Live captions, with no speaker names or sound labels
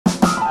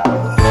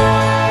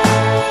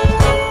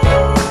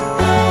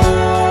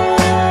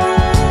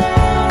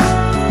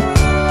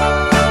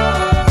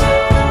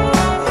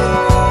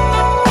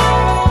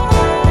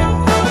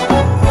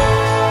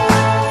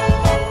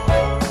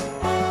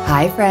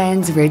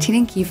friends, we're Tina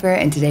and Kiefer,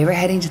 and today we're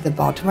heading to the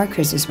Baltimore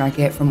Christmas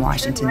Market from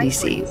Washington,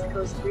 D.C.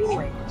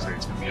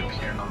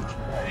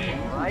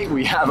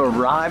 We have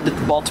arrived at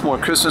the Baltimore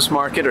Christmas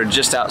Market, or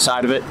just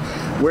outside of it,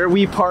 where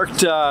we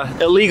parked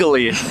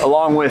illegally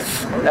along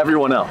with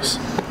everyone else.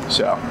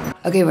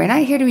 Okay, we're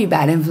not here to be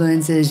bad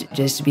influences,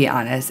 just to be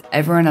honest.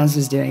 Everyone else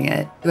is doing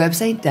it. The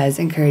website does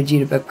encourage you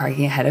to book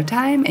parking ahead of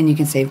time, and you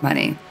can save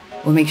money.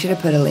 We'll make sure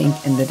to put a link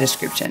in the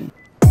description.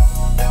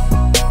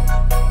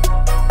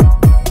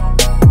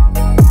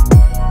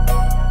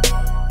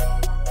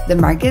 The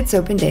market's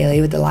open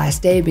daily, with the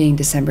last day being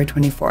December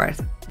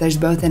 24th. There's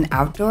both an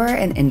outdoor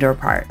and indoor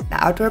part.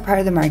 The outdoor part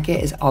of the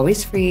market is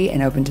always free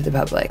and open to the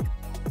public.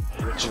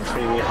 Rich and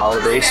creamy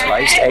holiday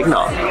spiced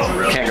eggnog.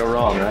 Can't go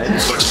wrong, right?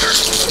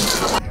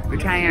 We're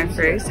trying our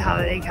first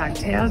holiday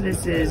cocktail.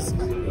 This is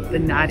the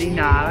Naughty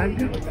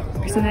Nog,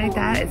 or something like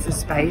that. It's a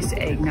spiced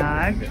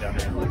eggnog.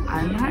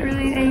 I'm not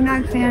really an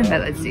eggnog fan,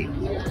 but let's see.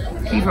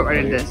 Kiefer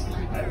ordered this.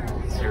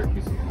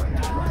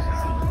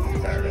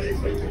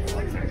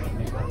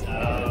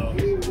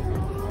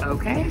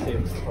 Okay,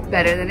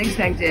 better than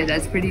expected.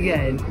 That's pretty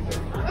good.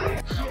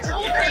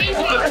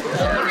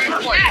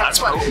 That's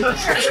potent.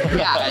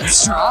 Yeah, it's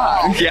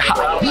strong.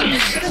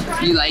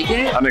 Yeah. You like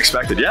it?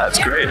 Unexpected, yeah,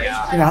 it's great.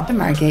 Throughout the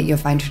market, you'll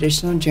find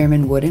traditional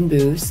German wooden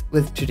booths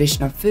with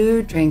traditional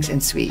food, drinks,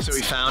 and sweets. So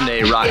we found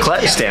a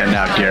raclette stand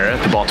out here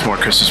at the Baltimore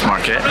Christmas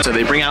Market. So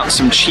they bring out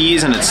some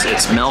cheese and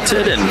it's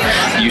melted,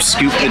 and you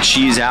scoop the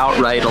cheese out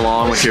right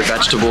along with your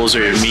vegetables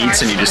or your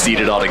meats, and you just eat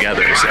it all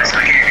together. So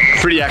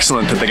pretty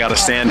excellent that they got a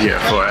stand here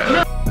for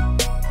it.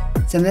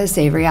 Some of the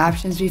savory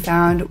options we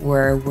found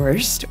were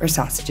wurst, or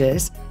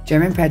sausages,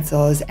 German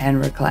pretzels,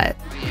 and raclette.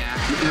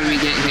 What did we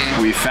get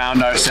here? We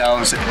found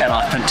ourselves an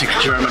authentic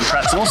German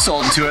pretzel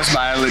sold to us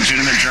by a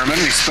legitimate German.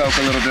 We spoke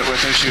a little bit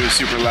with her. She was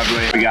super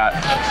lovely. We got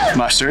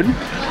mustard,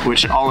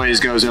 which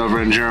always goes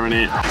over in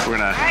Germany. We're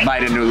gonna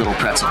bite into a little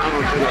pretzel.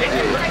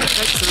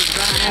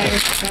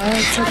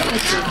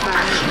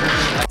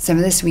 Some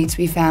of the sweets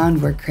we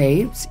found were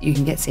crepes. You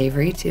can get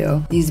savory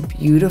too. These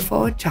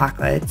beautiful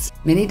chocolates,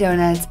 mini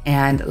donuts,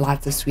 and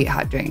lots of sweet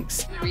hot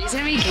drinks. The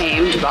reason we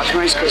came to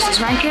Baltimore's Christmas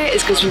Market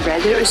is because we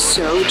read that it was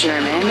so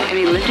German. I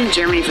mean, we lived in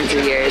Germany for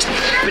 3 years,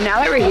 but now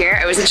that we're here,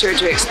 I wasn't sure what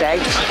to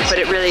expect, but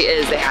it really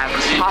is. They have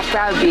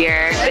Hofbrau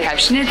beer, they have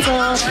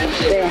schnitzel,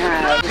 they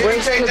have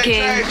wurst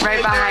cooking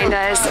right behind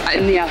us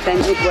in the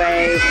authentic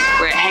way,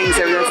 where it hangs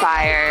over the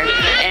fire,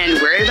 and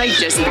we're like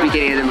just at the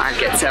beginning of the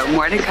market, so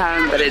more to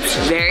come, but it's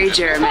very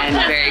German,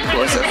 very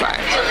cool so far.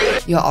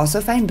 You'll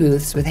also find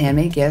booths with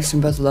handmade gifts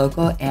from both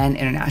local and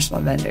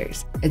international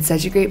vendors. It's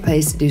such a great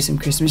place to do some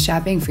Christmas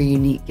shopping for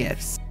unique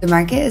gifts. The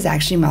market is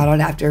actually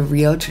modeled after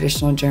real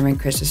traditional German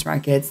Christmas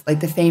markets, like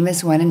the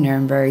famous one in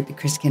Nuremberg, the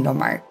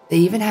Christkindlmarkt. They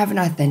even have an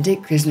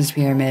authentic Christmas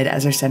pyramid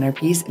as their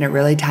centerpiece, and it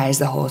really ties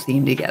the whole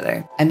theme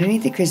together.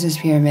 Underneath the Christmas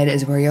pyramid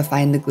is where you'll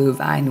find the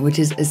Glühwein, which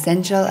is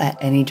essential at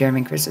any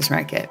German Christmas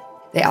market.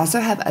 They also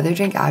have other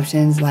drink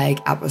options like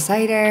apple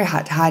cider,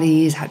 hot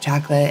toddies, hot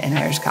chocolate, and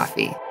Irish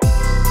coffee.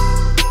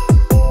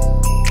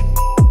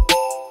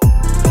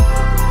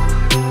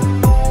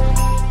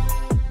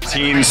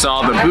 Teen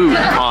saw the boot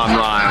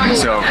online,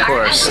 so of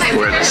course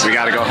we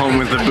gotta go home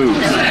with the boot.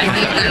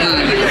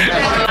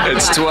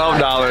 It's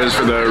 $12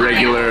 for the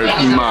regular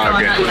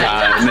mug,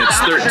 and it's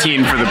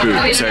 $13 for the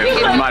boot, so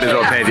you might as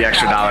well pay the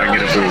extra $1 and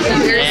get a boot.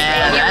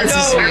 Yeah, that's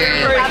the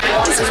spirit.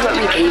 This is what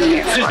we came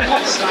here for.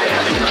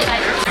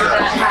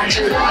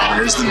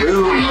 Here's the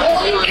boot.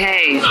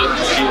 Okay,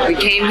 we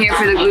came here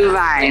for the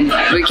Glühwein.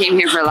 We came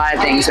here for a lot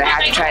of things, so I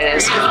have to try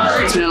this.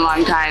 It's been a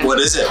long time. What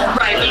is it?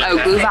 Oh,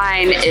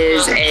 Glühwein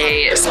is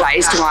a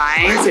spiced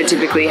wine, so it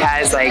typically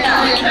has like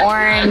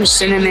orange,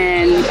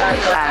 cinnamon,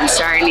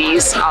 star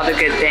anise, all the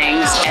good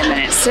things, and then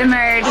it's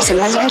simmered.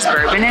 Sometimes it has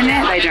bourbon in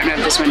it, but I don't know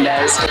if this one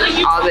does.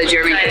 All the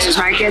German Christmas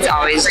markets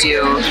always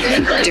do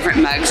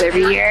different mugs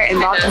every year, and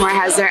Baltimore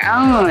has their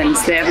own.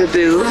 So they have the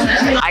boot.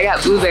 I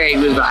got blueberry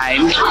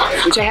Glühwein,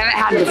 which I haven't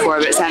had before,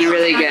 but it sounded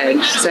really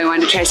good, so I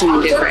wanted to try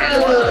something different.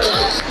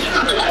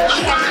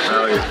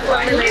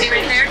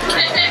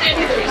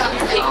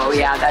 Oh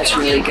yeah, that's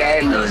really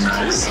good. Really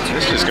nice.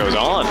 This just goes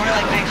on.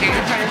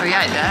 Oh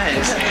yeah, it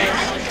does.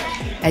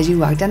 As you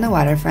walk down the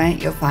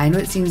waterfront, you'll find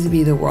what seems to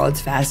be the world's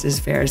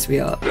fastest Ferris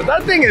wheel.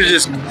 That thing is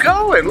just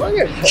going, look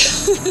at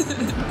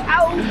it.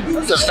 Ow!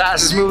 That's the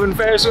fastest moving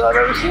Ferris wheel I've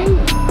ever seen.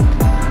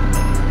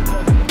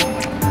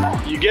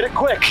 You get it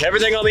quick.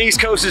 Everything on the East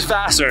Coast is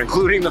faster,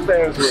 including the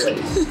Ferris wheel.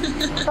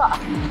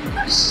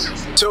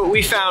 So what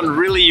we found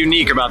really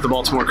unique about the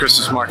Baltimore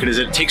Christmas Market is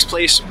it takes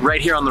place right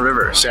here on the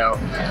river. So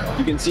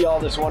you can see all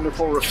this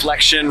wonderful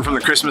reflection from the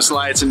Christmas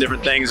lights and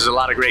different things. There's a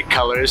lot of great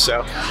colors,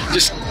 so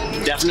just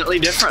definitely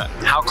different.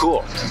 How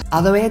cool.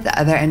 All the way at the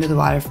other end of the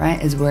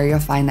waterfront is where you'll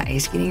find the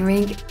ice skating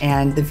rink,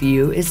 and the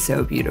view is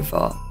so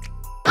beautiful.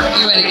 You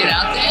want to get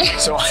out there?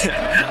 So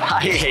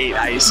I hate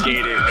ice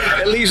skating.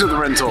 At least with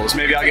rentals.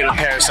 Maybe I'll get a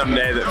pair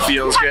someday that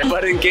feels good.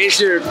 But in case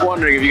you're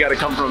wondering if you got to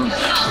come from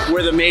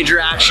where the major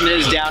action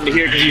is down to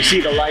here because you see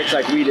the lights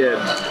like we did,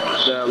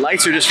 The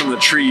lights are just from the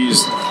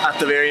trees at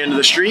the very end of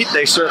the street.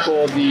 They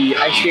circle the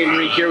ice skating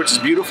rink here, which is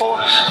beautiful,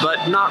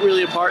 but not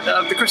really a part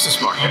of the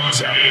Christmas market.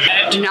 So.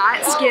 Do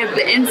not skip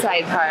the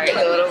inside part,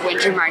 the little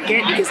winter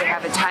market, because they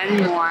have a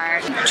ton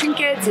more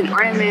trinkets and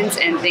ornaments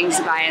and things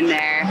to buy in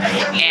there.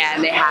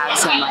 And they have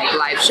some like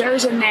live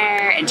shows in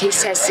there and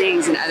taste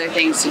testings and other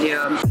things to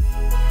do.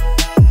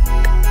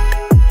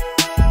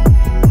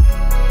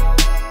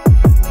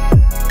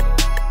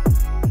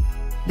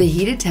 The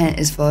heated tent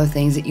is full of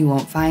things that you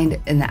won't find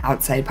in the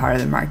outside part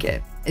of the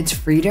market. It's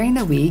free during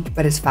the week,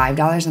 but it's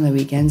 $5 on the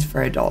weekends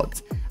for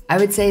adults. I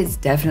would say it's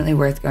definitely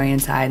worth going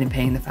inside and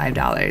paying the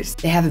 $5.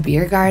 They have a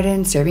beer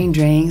garden, serving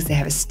drinks, they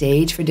have a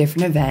stage for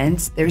different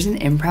events. There's an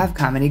improv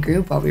comedy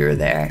group while we were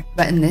there.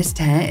 But in this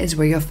tent is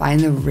where you'll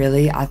find the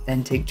really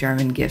authentic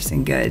German gifts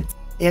and goods.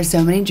 They have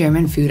so many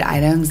German food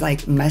items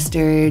like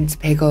mustards,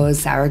 pickles,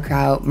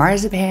 sauerkraut,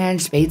 marzipan,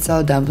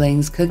 spätzle,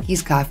 dumplings,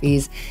 cookies,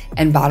 coffees,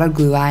 and bottled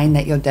glühwein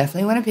that you'll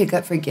definitely want to pick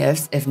up for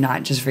gifts, if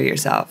not just for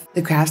yourself.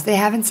 The crafts they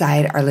have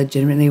inside are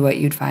legitimately what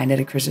you'd find at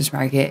a Christmas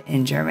market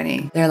in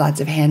Germany. There are lots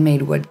of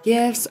handmade wood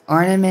gifts,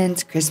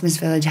 ornaments, Christmas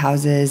village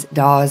houses,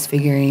 dolls,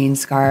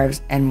 figurines,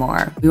 scarves, and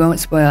more. We won't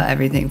spoil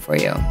everything for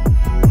you.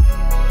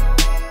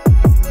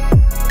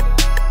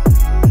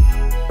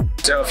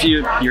 So if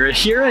you're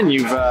here and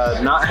you've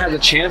not had the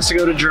chance to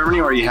go to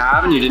Germany, or you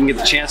have and you didn't get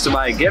the chance to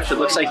buy a gift, it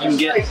looks like you can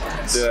get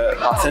the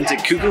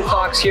authentic cuckoo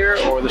clocks here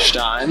or the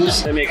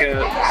Steins. They make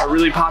a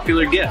really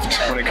popular gift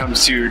when it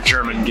comes to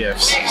German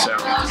gifts. So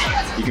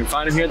you can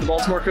find them here at the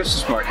Baltimore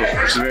Christmas Market,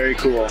 which is very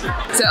cool.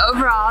 So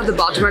overall, the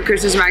Baltimore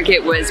Christmas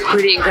Market was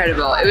pretty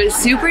incredible. It was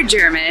super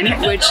German,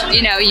 which,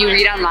 you know, you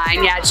read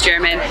online, yeah, it's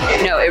German.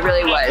 No, it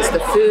really was. The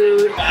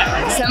food,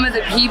 some of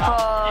the people,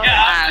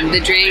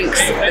 the drinks,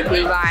 the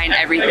glühwein,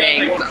 everything.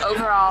 But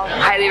overall,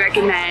 highly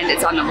recommend.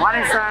 It's on the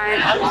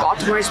waterfront.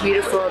 Baltimore's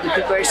beautiful. The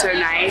people are so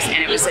nice,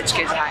 and it was such a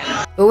good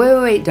time. But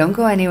wait, don't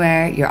go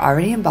anywhere. You're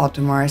already in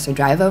Baltimore, so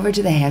drive over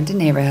to the Hampton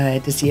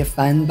neighborhood to see a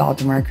fun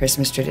Baltimore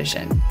Christmas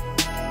tradition.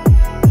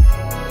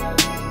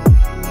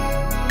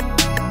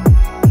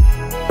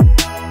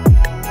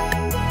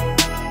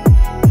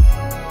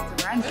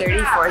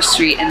 34th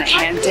Street in the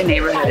Hampton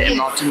neighborhood in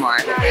Baltimore,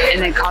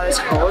 and they call this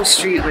whole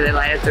street where they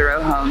light up the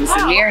row homes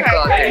the Miracle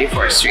of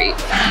 34th Street.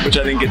 Which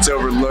I think gets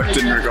overlooked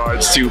in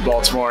regards to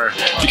Baltimore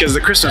because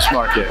of the Christmas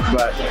market,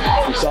 but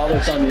we saw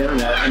this on the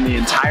internet, and the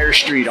entire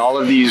street, all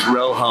of these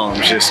row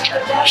homes just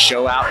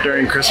show out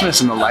during Christmas,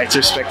 and the lights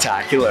are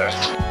spectacular.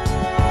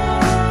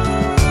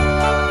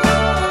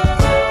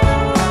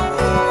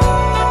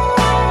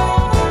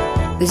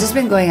 This has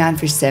been going on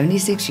for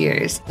 76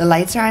 years. The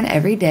lights are on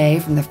every day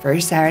from the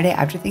first Saturday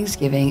after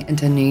Thanksgiving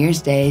until New Year's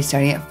Day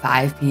starting at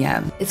 5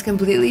 p.m. It's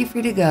completely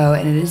free to go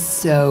and it is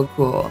so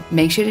cool.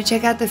 Make sure to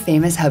check out the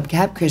famous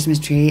hubcap Christmas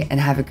tree and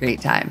have a great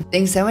time.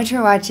 Thanks so much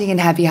for watching and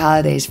happy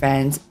holidays,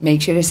 friends.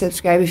 Make sure to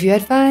subscribe if you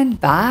had fun.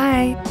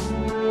 Bye!